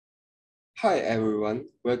Hi everyone,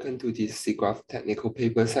 welcome to this SIGGRAPH technical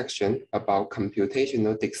paper section about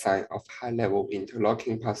computational design of high-level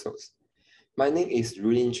interlocking puzzles. My name is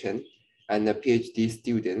Rulin Chen. I'm a PhD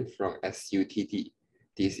student from SUTD.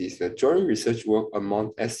 This is a joint research work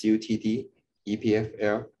among SUTD,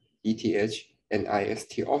 EPFL, ETH, and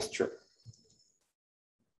IST Austria.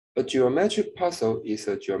 A geometric puzzle is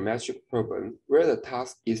a geometric problem where the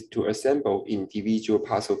task is to assemble individual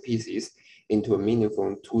puzzle pieces into a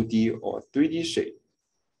meaningful 2D or 3D shape.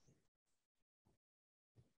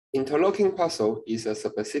 Interlocking puzzle is a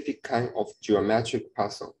specific kind of geometric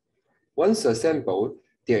puzzle. Once assembled,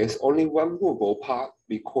 there is only one movable part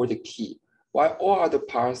we call the key, while all other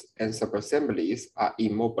parts and subassemblies are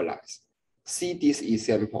immobilized. See this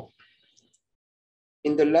example.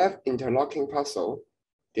 In the left interlocking puzzle,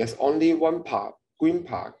 there's only one part, green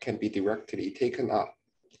part, can be directly taken out.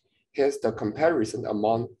 Here's the comparison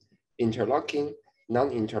among interlocking,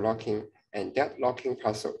 non-interlocking, and deadlocking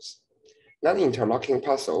puzzles. Non-interlocking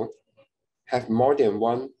puzzles have more than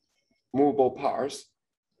one movable parts,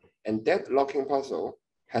 and deadlocking puzzle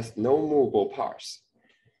has no movable parts.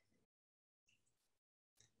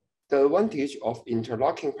 The advantage of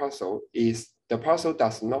interlocking puzzle is the puzzle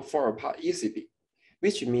does not fall apart easily,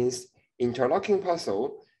 which means interlocking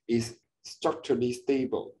puzzle is structurally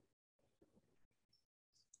stable.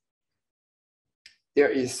 There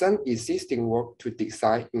is some existing work to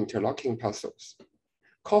design interlocking puzzles.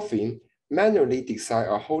 Coffin manually designed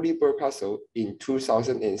a holy bird puzzle in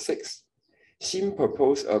 2006. Chen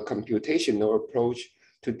proposed a computational approach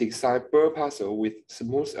to design bird puzzle with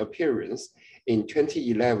smooth appearance in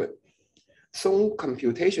 2011. Song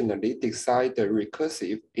computationally designed the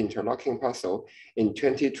recursive interlocking puzzle in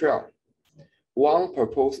 2012. Wang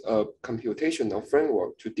proposed a computational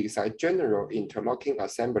framework to design general interlocking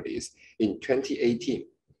assemblies in 2018.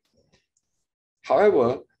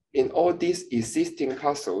 However, in all these existing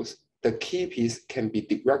puzzles, the key piece can be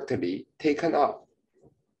directly taken out.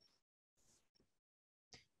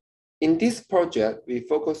 In this project, we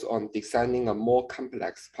focus on designing a more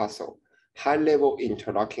complex puzzle, high-level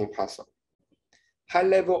interlocking puzzle. High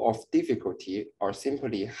level of difficulty, or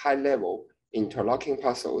simply high-level interlocking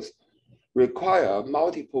puzzles, require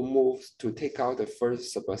multiple moves to take out the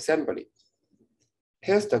first subassembly.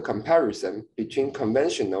 Here's the comparison between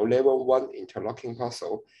conventional level 1 interlocking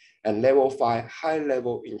puzzle and level 5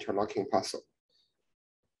 high-level interlocking puzzle.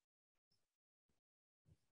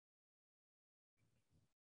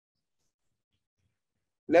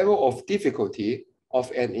 Level of difficulty of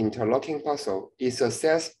an interlocking puzzle is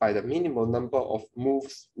assessed by the minimal number of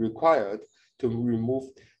moves required to remove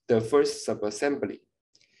the first subassembly.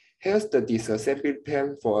 Here's the disassembly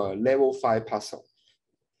plan for a level 5 puzzle.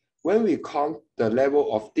 When we count the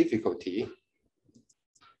level of difficulty,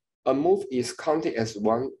 a move is counted as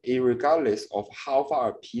one irregardless of how far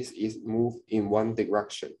a piece is moved in one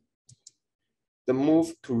direction. The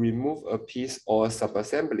move to remove a piece or a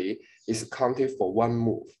subassembly is counted for one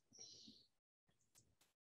move.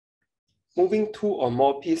 Moving two or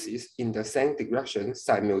more pieces in the same direction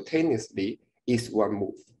simultaneously is one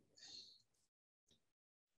move.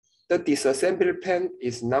 The disassembly plan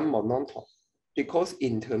is non-monotone because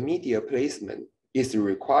intermediate placement is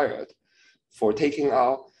required for taking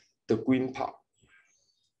out the green part.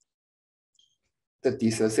 The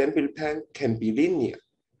disassembly plan can be linear.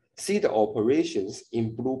 See the operations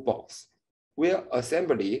in blue box, where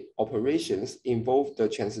assembly operations involve the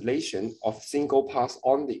translation of single parts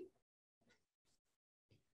only.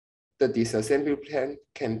 The disassembly plan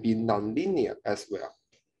can be nonlinear as well,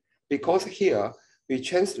 because here we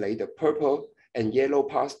translate the purple and yellow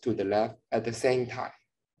parts to the left at the same time.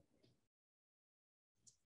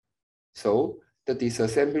 So the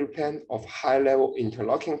disassembly plan of high-level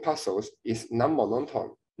interlocking puzzles is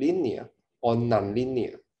non-monotone, linear, or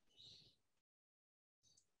nonlinear.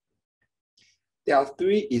 There are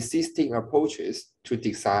three existing approaches to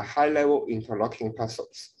design high-level interlocking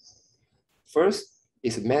puzzles. First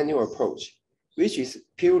is manual approach, which is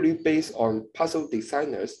purely based on puzzle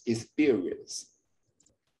designers' experience.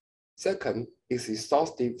 Second is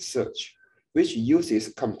exhaustive search, which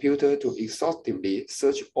uses computer to exhaustively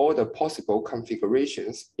search all the possible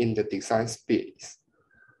configurations in the design space.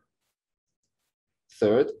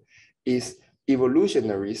 Third is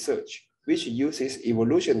evolutionary search, which uses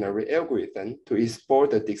evolutionary algorithm to explore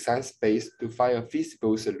the design space to find a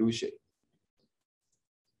feasible solution.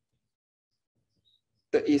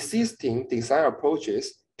 The existing design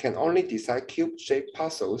approaches can only design cube-shaped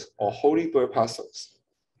puzzles or holy bird puzzles,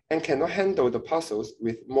 and cannot handle the puzzles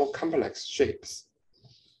with more complex shapes.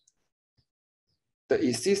 The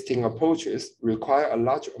existing approaches require a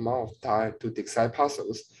large amount of time to design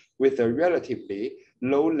puzzles with a relatively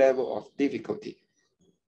low level of difficulty.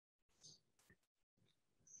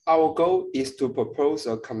 Our goal is to propose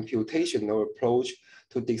a computational approach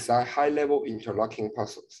to design high-level interlocking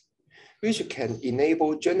puzzles, which can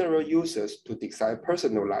enable general users to design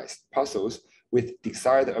personalized puzzles with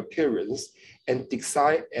desired appearance and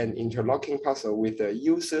design an interlocking puzzle with a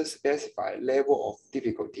user-specified level of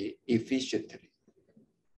difficulty efficiently.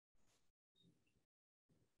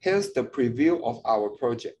 Here's the preview of our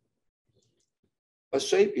project. A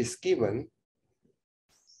shape is given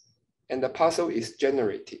and the puzzle is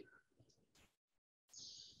generated.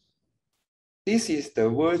 This is the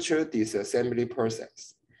virtual disassembly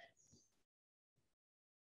process.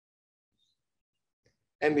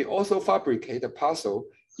 And we also fabricate the puzzle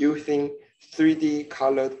using 3D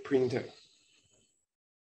colored printer.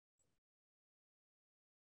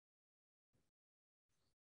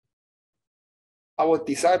 Our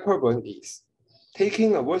design problem is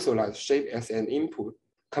taking a virtualized shape as an input,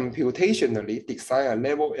 computationally design a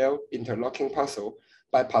level L interlocking puzzle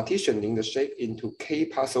by partitioning the shape into K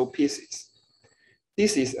puzzle pieces.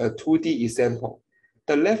 This is a 2D example.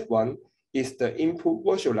 The left one is the input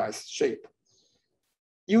virtualized shape.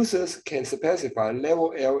 Users can specify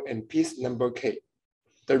level L and piece number K.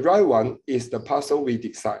 The right one is the puzzle we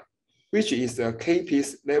designed, which is a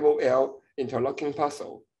K-piece level L interlocking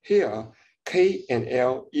puzzle. Here, K and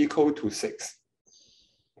L equal to 6.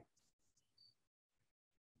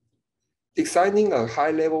 Designing a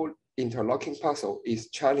high-level interlocking puzzle is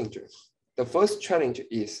challenging. The first challenge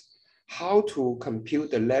is how to compute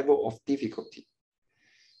the level of difficulty.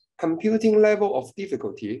 Computing level of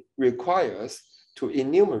difficulty requires to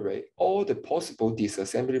enumerate all the possible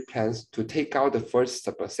disassembly plans to take out the first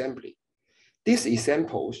subassembly. This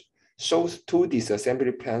example shows 2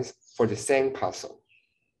 disassembly plans for the same puzzle.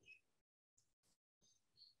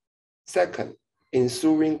 Second,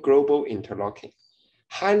 ensuring global interlocking.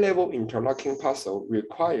 High-level interlocking puzzle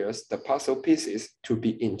requires the puzzle pieces to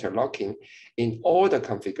be interlocking in all the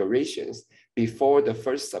configurations before the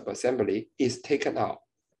first subassembly is taken out.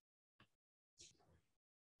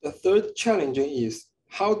 The third challenge is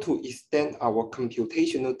how to extend our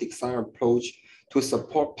computational design approach to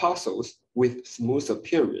support puzzles with smooth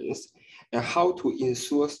appearance and how to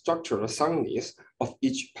ensure structural soundness of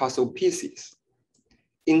each puzzle pieces.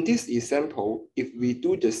 In this example, if we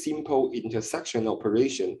do the simple intersection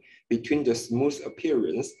operation between the smooth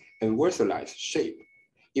appearance and virtualized shape,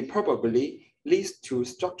 it probably leads to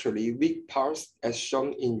structurally weak parts as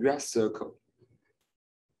shown in red circle.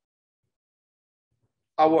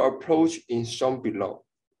 Our approach is shown below.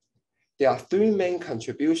 There are 3 main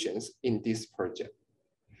contributions in this project.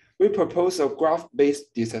 We propose a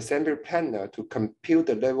graph-based disassembly planner to compute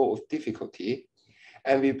the level of difficulty,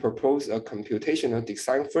 and we propose a computational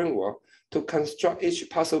design framework to construct each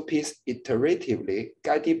puzzle piece iteratively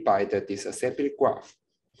guided by the disassembly graph.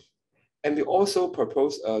 And we also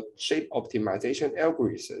propose a shape optimization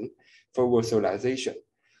algorithm for virtualization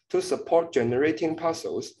to support generating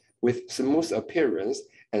puzzles with smooth appearance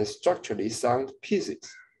and structurally sound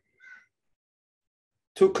pieces.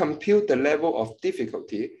 To compute the level of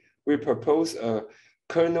difficulty, we propose a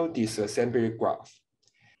kernel disassembly graph.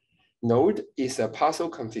 Node is a puzzle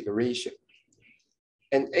configuration.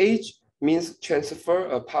 An edge means transfer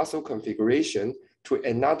a puzzle configuration to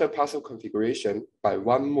another puzzle configuration by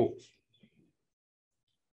one move.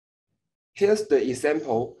 Here's the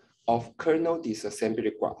example of kernel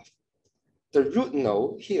disassembly graph. The root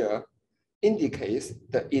node here indicates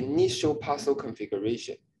the initial puzzle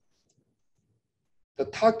configuration. The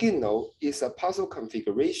target node is a puzzle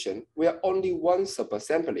configuration where only one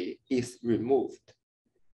subassembly is removed.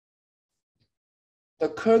 The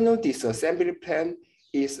kernel disassembly plan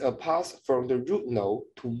is a path from the root node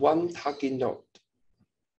to one target node.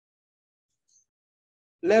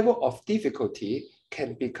 Level of difficulty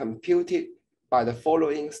can be computed by the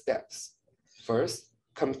following steps. First,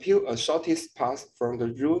 compute a shortest path from the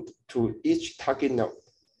root to each target node.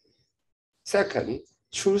 Second,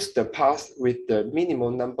 choose the path with the minimal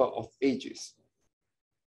number of edges.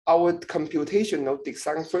 Our computational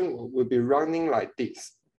design framework will be running like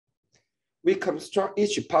this. We construct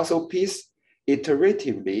each puzzle piece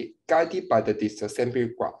iteratively guided by the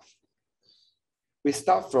disassembly graph. We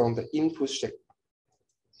start from the input shape.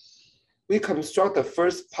 We construct the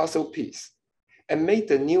first puzzle piece and make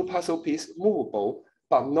the new puzzle piece movable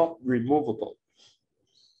but not removable.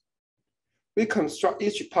 We construct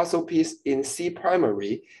each puzzle piece in C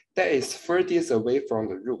primary that is furthest away from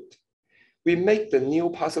the root. We make the new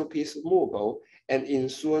puzzle piece movable and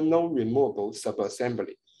ensure no removable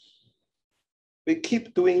subassembly. We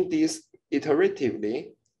keep doing this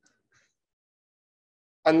iteratively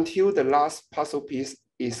until the last puzzle piece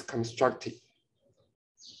is constructed.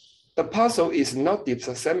 The puzzle is not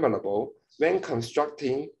disassemblable when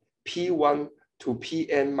constructing P1 to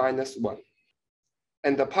Pn-1,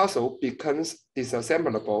 and the puzzle becomes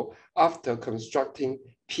disassemblable after constructing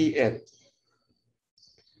Pn.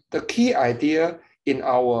 The key idea in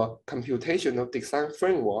our computational design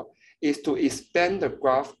framework is to expand the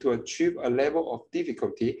graph to achieve a level of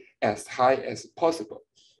difficulty as high as possible.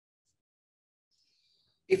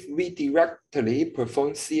 If we directly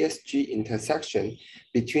perform CSG intersection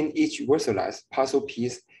between each visualized puzzle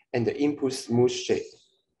piece and the input smooth shape,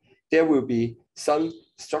 there will be some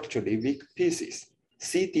structurally weak pieces.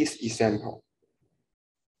 See this example.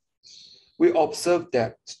 We observe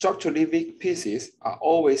that structurally weak pieces are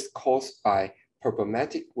always caused by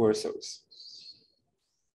problematic versals.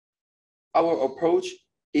 Our approach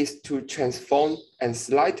is to transform and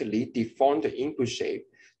slightly deform the input shape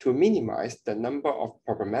to minimize the number of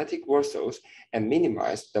problematic versals and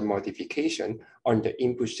minimize the modification on the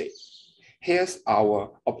input shape. Here's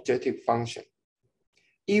our objective function.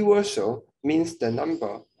 E versal means the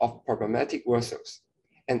number of problematic versals,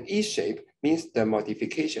 and E shape means the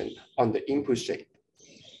modification on the input shape.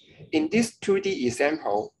 In this 2D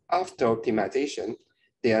example, after optimization,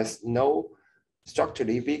 there's no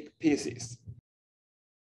structurally weak pieces.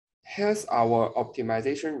 Here's our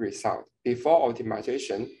optimization result. Before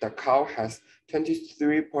optimization, the cow has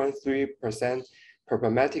 23.3%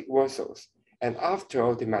 problematic versals, and after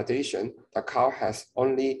optimization, the cow has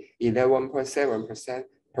only 11.7%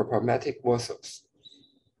 problematic versals.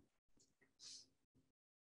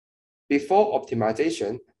 Before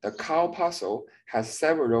optimization, the cow puzzle has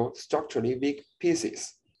several structurally weak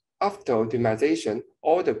pieces. After optimization,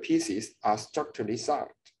 all the pieces are structurally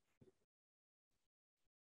sound.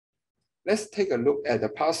 Let's take a look at the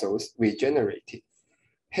puzzles we generated.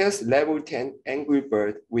 Here's level 10 Angry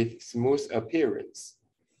Bird with smooth appearance.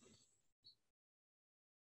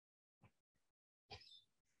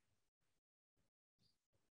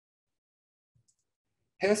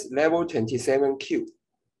 Here's level 27 Q,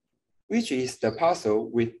 which is the puzzle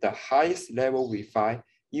with the highest level we find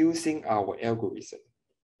using our algorithm.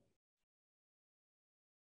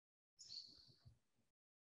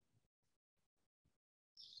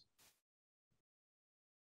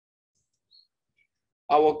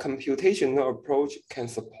 Our computational approach can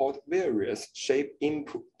support various shape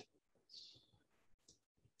input.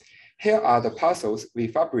 Here are the puzzles we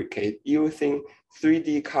fabricate using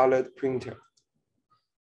 3D colored printer.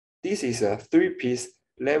 This is a 3-piece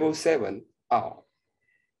level 7 owl.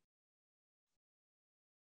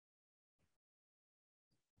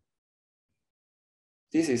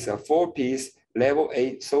 This is a 4-piece level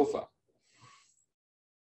 8 sofa.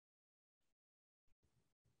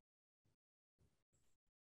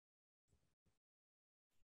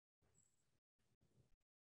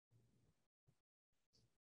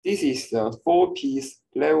 This is the 4-piece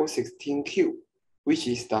level 16 cube, which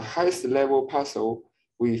is the highest level puzzle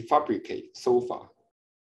we fabricate so far.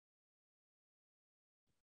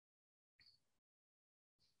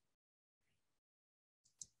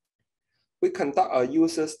 We conduct a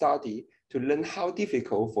user study to learn how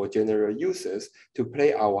difficult for general users to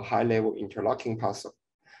play our high-level interlocking puzzle.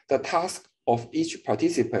 The task of each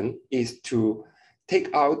participant is to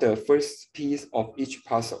take out the first piece of each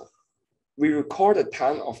puzzle. We record the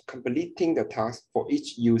time of completing the task for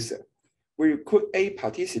each user. We recruit 8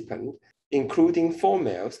 participants, including 4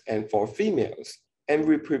 males and 4 females, and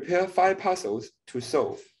we prepare 5 puzzles to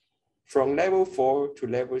solve, from level 4 to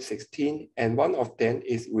level 16, and one of them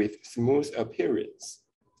is with smooth appearance.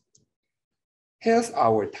 Here's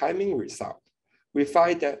our timing result. We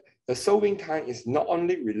find that the solving time is not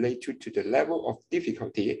only related to the level of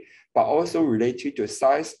difficulty, but also related to the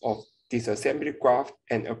size of disassembly graph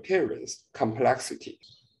and appearance complexity.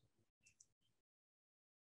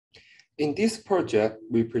 In this project,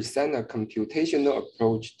 we present a computational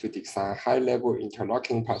approach to design high-level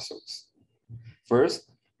interlocking puzzles.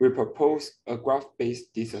 First, we propose a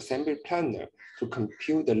graph-based disassembly planner to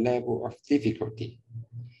compute the level of difficulty.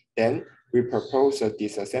 Then, we propose a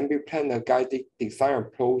disassembly planner guided design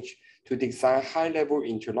approach to design high-level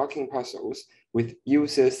interlocking puzzles with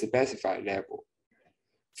user-specified level.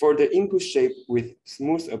 For the input shape with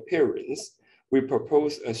smooth appearance, we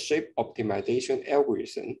propose a shape optimization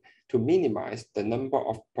algorithm to minimize the number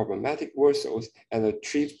of problematic versals and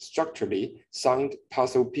achieve structurally sound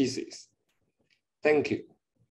puzzle pieces. Thank you.